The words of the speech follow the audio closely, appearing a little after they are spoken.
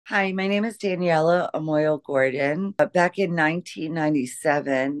Hi, my name is Daniella Gordon. Back in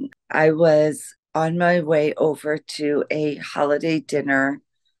 1997, I was on my way over to a holiday dinner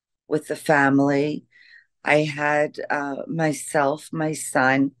with the family. I had myself, my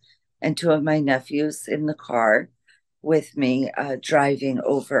son, and two of my nephews in the car with me, driving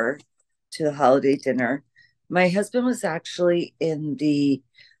over to the holiday dinner. My husband was actually in the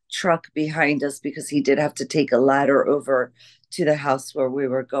truck behind us because he did have to take a ladder over to the house where we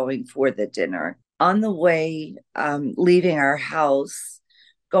were going for the dinner. On the way, leaving our house,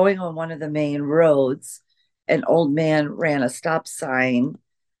 going on one of the main roads, an old man ran a stop sign,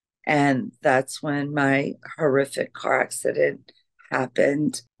 and that's when my horrific car accident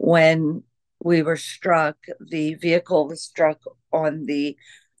happened. When we were struck, the vehicle was struck on the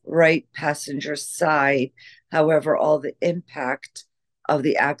right passenger side. However, all the impact of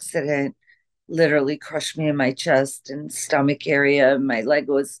the accident literally crushed me in my chest and stomach area. My leg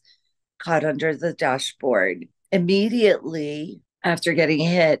was caught under the dashboard. Immediately after getting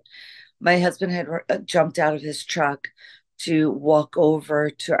hit, my husband had jumped out of his truck to walk over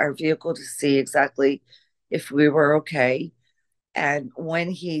to our vehicle to see exactly if we were okay. And when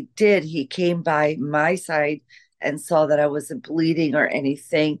he did, he came by my side and saw that I wasn't bleeding or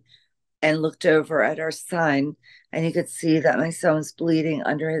anything and looked over at our son, and he could see that my son was bleeding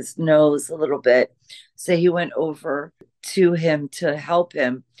under his nose a little bit. So he went over to him to help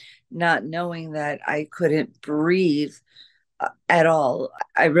him, not knowing that I couldn't breathe at all.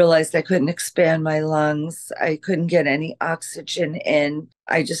 I realized I couldn't expand my lungs. I couldn't get any oxygen in.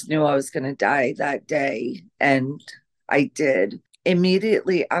 I just knew I was going to die that day. And I did.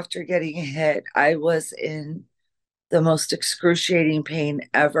 Immediately after getting hit, I was in the most excruciating pain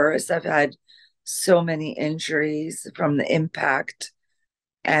ever, as I've had so many injuries from the impact.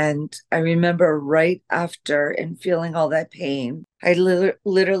 And I remember right after and feeling all that pain, I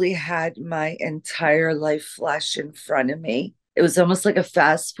literally had my entire life flash in front of me. It was almost like a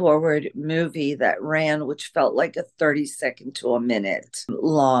fast forward movie that ran, which felt like a 30-second to a minute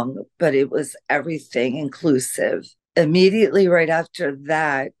long, but it was everything inclusive. Immediately right after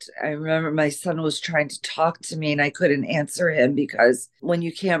that, I remember my son was trying to talk to me and I couldn't answer him because when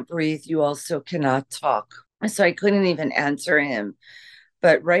you can't breathe, you also cannot talk. So I couldn't even answer him.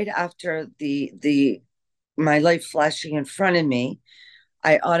 But right after the my life flashing in front of me,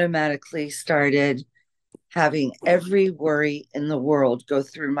 I automatically started having every worry in the world go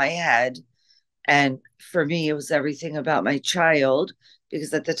through my head. And for me, it was everything about my child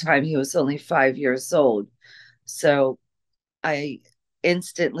because at the time he was only 5 years old. So I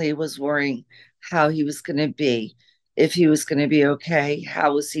instantly was worrying how he was going to be, if he was going to be okay,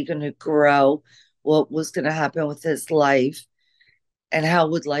 how was he going to grow, what was going to happen with his life, and how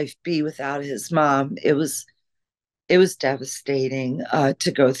would life be without his mom. It was devastating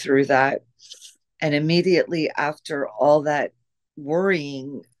to go through that. And immediately after all that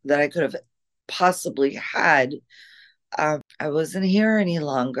worrying that I could have possibly had, I wasn't here any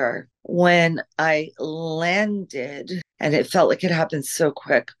longer. When I landed, and it felt like it happened so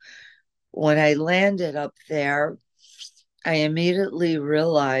quick, when I landed up there, I immediately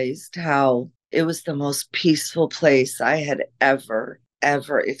realized how it was the most peaceful place I had ever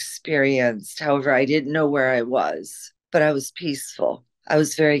experienced. However, I didn't know where I was, but I was peaceful. I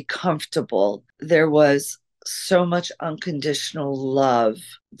was very comfortable. There was so much unconditional love.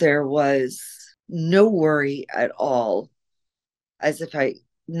 There was no worry at all, as if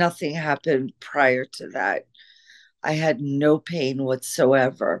nothing happened prior to that. I had no pain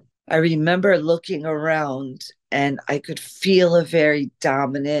whatsoever. I remember looking around and I could feel a very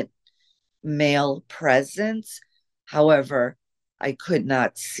dominant male presence. However, I could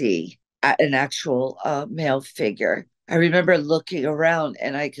not see an actual male figure. I remember looking around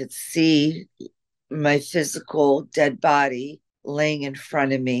and I could see my physical dead body laying in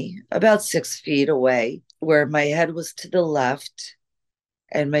front of me, about 6 feet away, where my head was to the left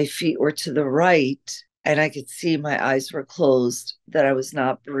and my feet were to the right. And I could see my eyes were closed, that I was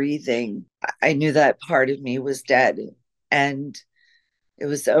not breathing. I knew that part of me was dead. And it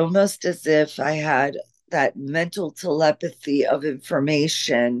was almost as if I had that mental telepathy of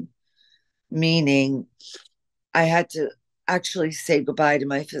information, meaning I had to actually say goodbye to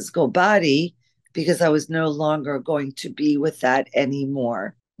my physical body because I was no longer going to be with that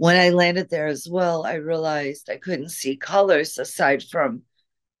anymore. When I landed there as well, I realized I couldn't see colors aside from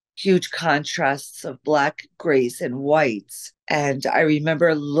huge contrasts of black, grays, and whites. And I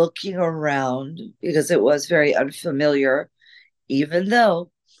remember looking around because it was very unfamiliar, even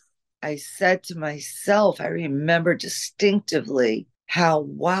though I said to myself, I remember distinctively how,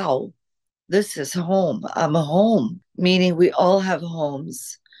 wow, this is home. I'm home, meaning we all have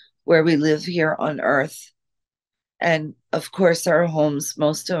homes. where we live here on earth. And of course, our homes,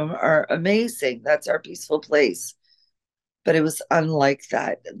 most of them are amazing. That's our peaceful place. But it was unlike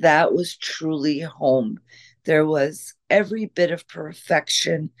that. That was truly home. There was every bit of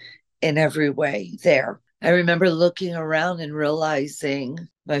perfection in every way there. I remember looking around and realizing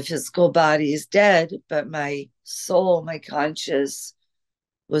my physical body is dead, but my soul, my conscious,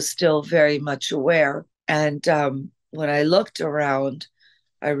 was still very much aware. And when I looked around,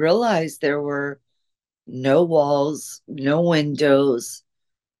 I realized there were no walls, no windows,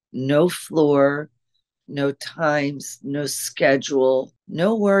 no floor, no times, no schedule,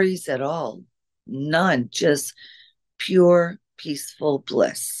 no worries at all. None, just pure, peaceful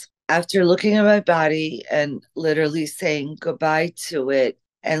bliss. After looking at my body and literally saying goodbye to it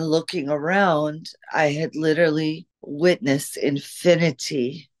and looking around, I had literally witnessed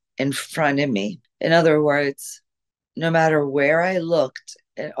infinity in front of me. In other words, no matter where I looked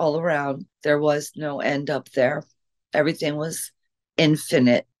all around, there was no end up there. Everything was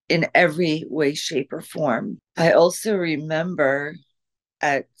infinite in every way, shape, or form. I also remember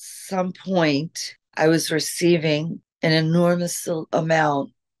at some point I was receiving an enormous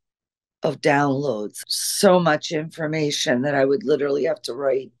amount of downloads, so much information that I would literally have to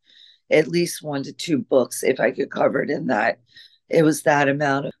write at least 1 to 2 books if I could cover it in that. It was that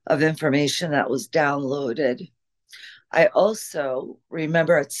amount of information that was downloaded. I also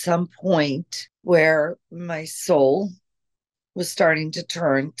remember at some point where my soul was starting to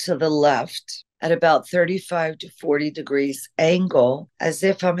turn to the left at about 35 to 40 degrees angle, as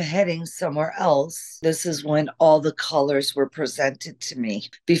if I'm heading somewhere else. This is when all the colors were presented to me.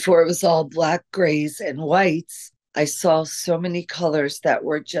 Before it was all black, grays, and whites, I saw so many colors that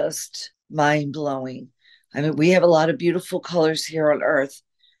were just mind blowing. I mean, we have a lot of beautiful colors here on Earth,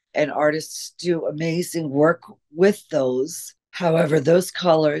 and artists do amazing work with those. However, those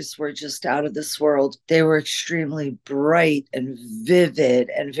colors were just out of this world. They were extremely bright and vivid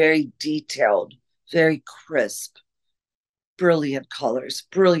and very detailed, very crisp, brilliant colors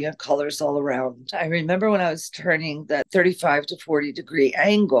all around. I remember when I was turning that 35 to 40 degree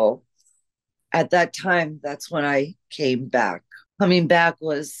angle, at that time, that's when I came back. Coming back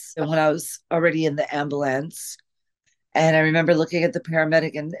was when I was already in the ambulance. And I remember looking at the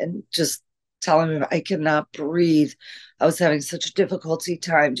paramedic and just telling him I cannot breathe. I was having such a difficulty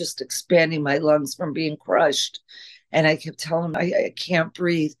time just expanding my lungs from being crushed. And I kept telling him I can't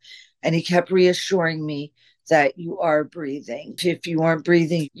breathe. And he kept reassuring me that you are breathing. If you aren't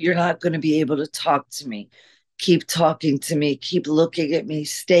breathing, you're not going to be able to talk to me. Keep talking to me. Keep looking at me.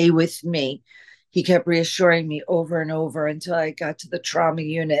 Stay with me. He kept reassuring me over and over until I got to the trauma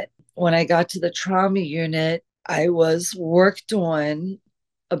unit. When I got to the trauma unit, I was worked on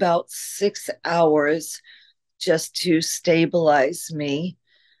about 6 hours just to stabilize me.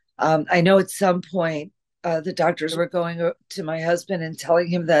 I know at some point the doctors were going to my husband and telling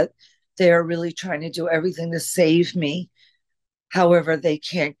him that they are really trying to do everything to save me. However, they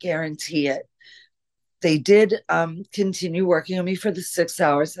can't guarantee it. They did continue working on me for the 6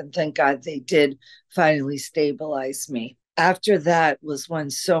 hours, and thank God they did finally stabilize me. After that was when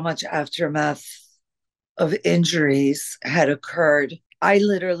so much aftermath of injuries had occurred. I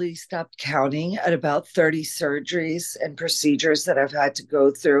literally stopped counting at about 30 surgeries and procedures that I've had to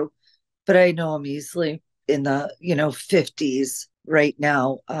go through, but I know I'm easily in the 50s right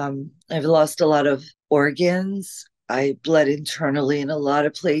now. I've lost a lot of organs. I bled internally in a lot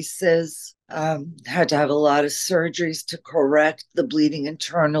of places. Had to have a lot of surgeries to correct the bleeding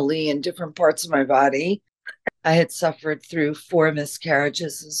internally in different parts of my body. I had suffered through 4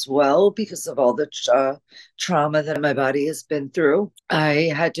 miscarriages as well because of all the trauma that my body has been through.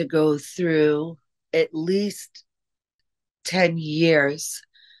 I had to go through at least 10 years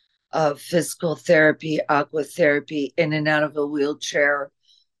of physical therapy, aqua therapy, in and out of a wheelchair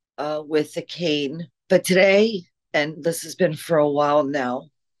with a cane. But today, and this has been for a while now,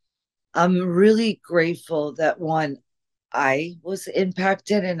 I'm really grateful that one, I was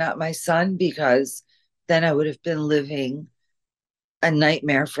impacted and not my son, because then I would have been living a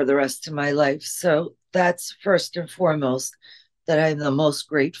nightmare for the rest of my life. So that's first and foremost that I'm the most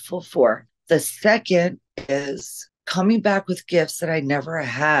grateful for. The second is coming back with gifts that I never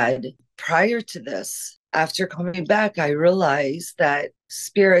had prior to this. After coming back, I realized that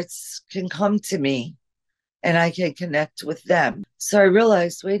spirits can come to me and I can connect with them. So I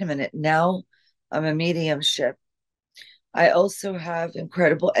realized, wait a minute, now I'm a mediumship. I also have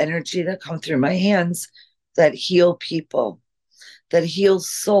incredible energy that come through my hands that heal people, that heal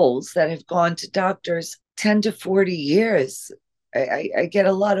souls that have gone to doctors 10 to 40 years. I get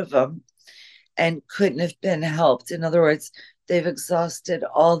a lot of them and couldn't have been helped. In other words, they've exhausted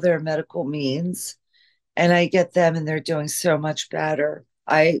all their medical means, and I get them and they're doing so much better.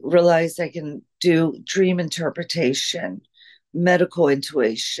 I realized I can do dream interpretation, medical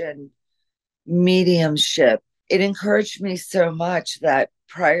intuition, mediumship. It encouraged me so much that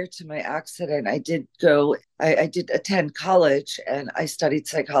prior to my accident, I did attend college and I studied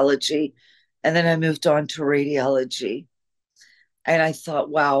psychology. And then I moved on to radiology. And I thought,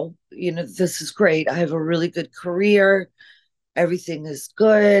 wow, this is great. I have a really good career. Everything is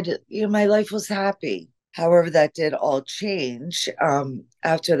good. My life was happy. However, that did all change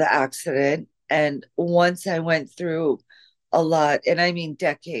after the accident. And once I went through a lot, and I mean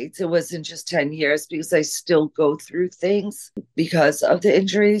decades, it wasn't just 10 years because I still go through things because of the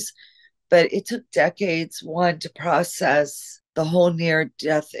injuries, but it took decades, one, to process the whole near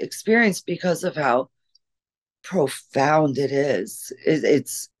death experience because of how profound it is.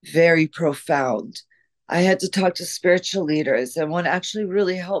 It's very profound. I had to talk to spiritual leaders, and one actually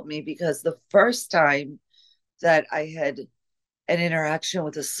really helped me because the first time that I had an interaction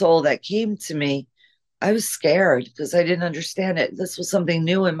with a soul that came to me, I was scared because I didn't understand it. This was something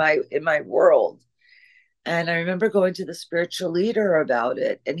new in my world. And I remember going to the spiritual leader about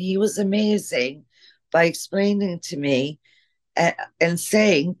it, and he was amazing by explaining to me and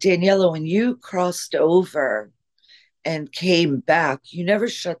saying, Daniela, when you crossed over and came back, you never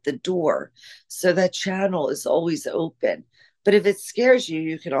shut the door. So that channel is always open. But if it scares you,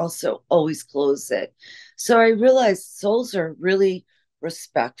 you can also always close it. So I realized souls are really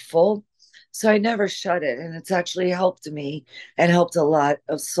respectful. So I never shut it. And it's actually helped me and helped a lot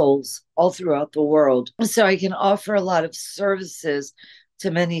of souls all throughout the world. So I can offer a lot of services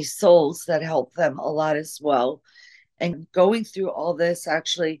to many souls that help them a lot as well. And going through all this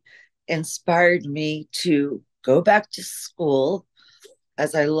actually inspired me to go back to school,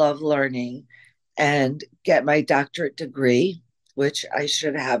 as I love learning, and get my doctorate degree, which I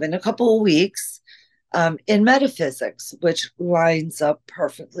should have in a couple of weeks, in metaphysics, which lines up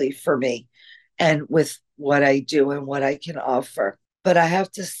perfectly for me and with what I do and what I can offer. But I have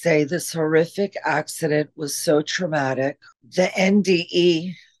to say, this horrific accident was so traumatic. The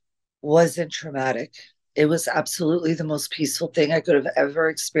NDE wasn't traumatic. It was absolutely the most peaceful thing I could have ever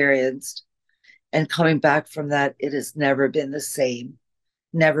experienced. And coming back from that, it has never been the same.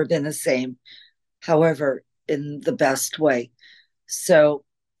 Never been the same. However, in the best way. So,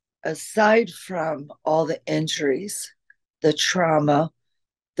 aside from all the injuries, the trauma,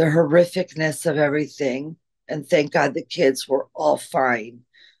 the horrificness of everything, and thank God the kids were all fine.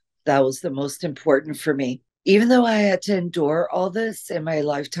 That was the most important for me. Even though I had to endure all this in my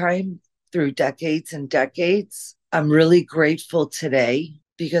lifetime through decades and decades, I'm really grateful today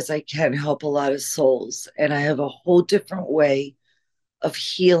because I can help a lot of souls. And I have a whole different way of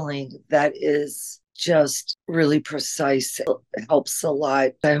healing that is just really precise. It helps a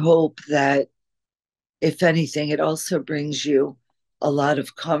lot. I hope that, if anything, it also brings you a lot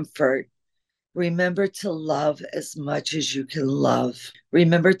of comfort. Remember to love as much as you can love.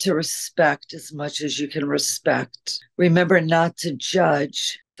 Remember to respect as much as you can respect. Remember not to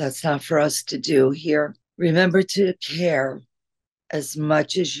judge. That's not for us to do here. Remember to care as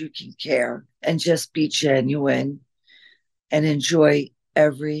much as you can care and just be genuine and enjoy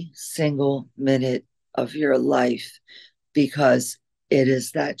every single minute of your life because it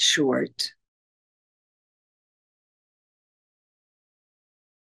is that short.